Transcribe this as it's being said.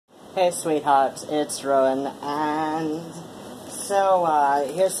Hey sweetheart, it's Rowan, and so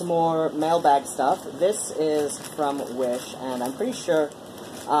here's some more mailbag stuff. This is from Wish, and I'm pretty sure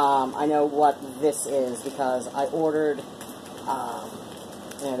I know what this is because I ordered,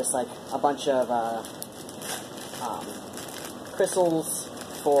 just like a bunch of crystals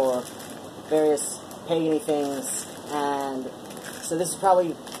for various pagan things, and so this is probably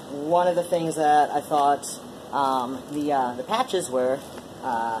one of the things that I thought the patches were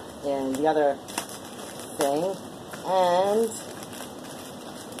in the other thing, and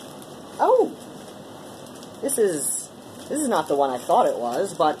oh, this is not the one I thought it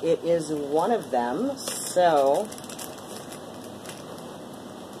was, but it is one of them. So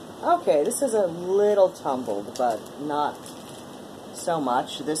okay, this is a little tumbled, but not so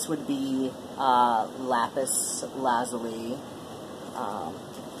much. This would be lapis lazuli.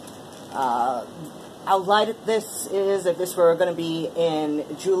 How light this is, if this were going to be in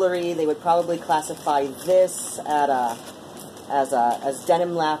jewelry, they would probably classify this as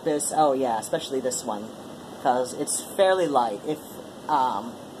denim lapis. Oh yeah, especially this one, because it's fairly light. If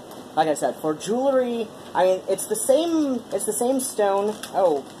like I said, for jewelry, I mean it's the same stone.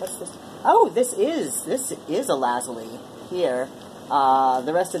 Oh, what's this? Oh, this is a lazuli here.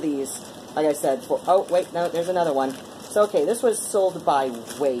 The rest of these, like I said, oh wait, no, there's another one. So, okay, this was sold by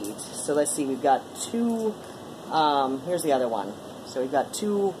weight. So, let's see, we've got two, here's the other one. So, we've got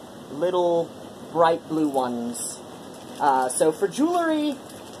two little bright blue ones. So, for jewelry,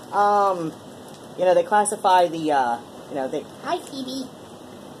 they classify the, hi, Phoebe.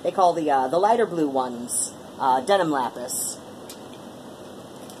 They call the lighter blue ones, denim lapis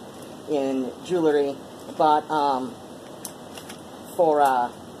in jewelry. But,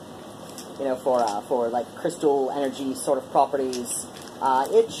 for like crystal energy sort of properties,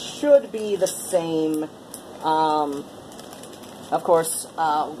 it should be the same. Of course,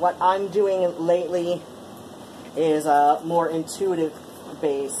 what I'm doing lately is more intuitive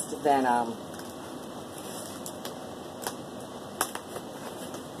based than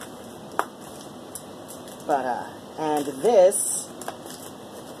and this,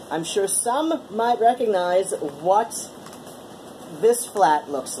 I'm sure some might recognize what this flat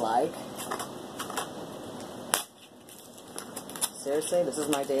looks like. Seriously, this is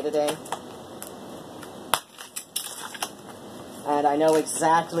my day-to-day. And I know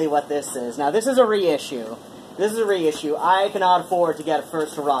exactly what this is. Now, this is a reissue. This is a reissue. I cannot afford to get a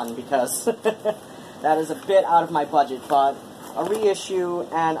first run because that is a bit out of my budget, but a reissue,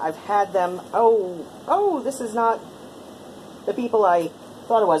 and I've had them. Oh, this is not the people I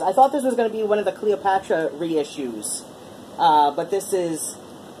thought it was. I thought this was going to be one of the Cleopatra reissues. But this is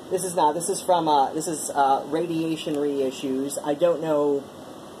not. This is from, Radiation reissues. I don't know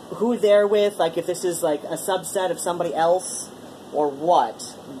who they're with, like if this is like a subset of somebody else or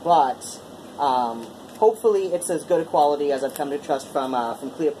what, but, hopefully it's as good a quality as I've come to trust from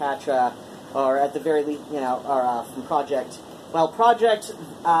Cleopatra, or at the very least, or, from Project. Well, Project,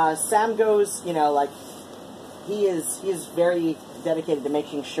 Sam goes, he is very dedicated to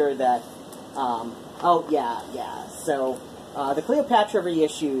making sure that, oh, yeah, so, the Cleopatra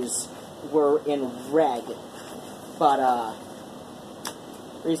reissues were in red, but,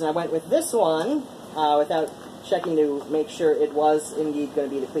 the reason I went with this one, without checking to make sure it was indeed going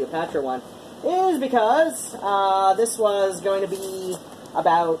to be the Cleopatra one, is because, this was going to be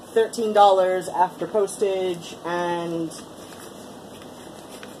about $13 after postage, and,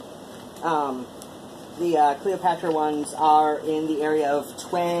 the Cleopatra ones are in the area of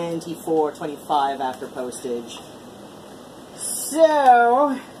 $24, $25 after postage.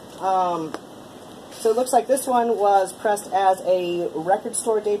 So, so it looks like this one was pressed as a record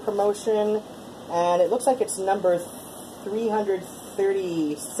store day promotion, and it looks like it's number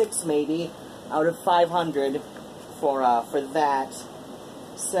 336 maybe out of 500 for that.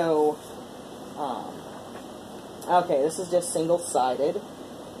 So, okay, this is just single-sided.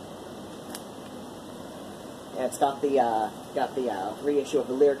 Yeah, it's got the reissue of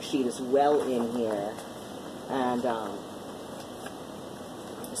the lyric sheet as well in here, and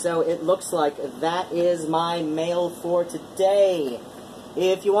so it looks like that is my mail for today.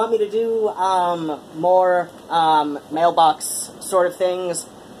 If you want me to do more mailbox sort of things,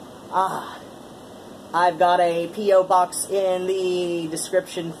 I've got a P.O. box in the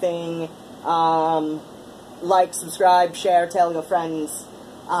description thing. Like, subscribe, share, tell your friends.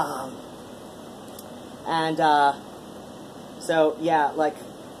 And, so, yeah, like,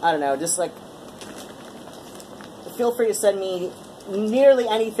 I don't know, just, like, feel free to send me nearly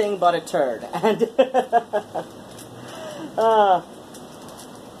anything but a turd. And,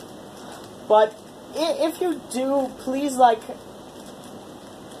 but if you do, please, like,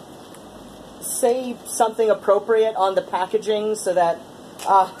 say something appropriate on the packaging so that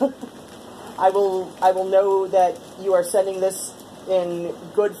I will know that you are sending this in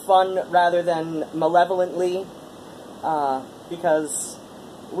good fun rather than malevolently, because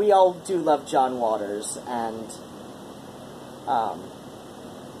we all do love John Waters, and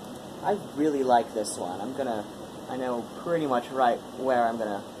I really like this one. I know pretty much right where I'm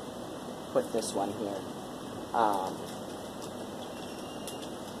gonna put this one here.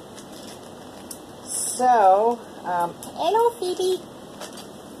 Hello, Phoebe.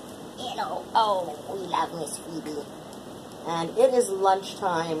 Hello. Oh, we love Miss Phoebe. And it is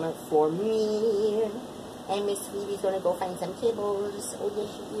lunchtime for me. And Miss Phoebe's gonna go find some kibbles. Oh, yes,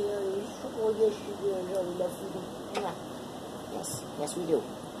 she is. Oh, yes, she is. Oh, we love Phoebe. Yeah. Yes, we do.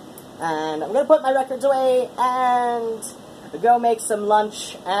 And I'm gonna put my records away and go make some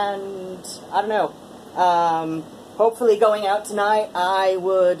lunch. And I don't know. Hopefully, going out tonight, I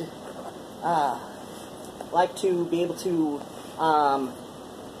would like to be able to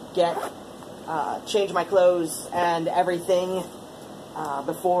change my clothes and everything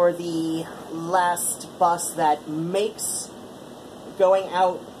before the last bus that makes going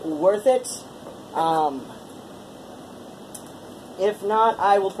out worth it. If not,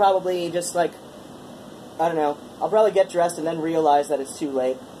 I will probably just, like, I don't know, I'll probably get dressed and then realize that it's too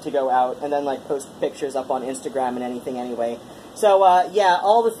late to go out, and then, like, post pictures up on Instagram and anything anyway. So, yeah,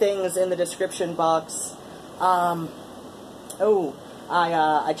 all the things in the description box.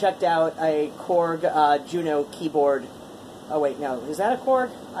 I checked out a Korg Juno keyboard. Oh, wait, no. Is that a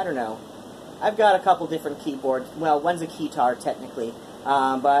Korg? I don't know. I've got a couple different keyboards. Well, one's a keytar, technically.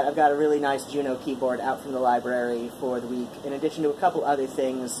 But I've got a really nice Juno keyboard out from the library for the week, in addition to a couple other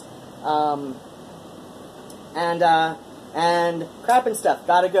things. And crap and stuff.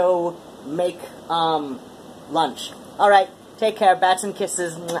 Gotta go make, lunch. Alright, take care. Bats and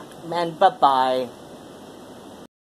kisses, and bye-bye.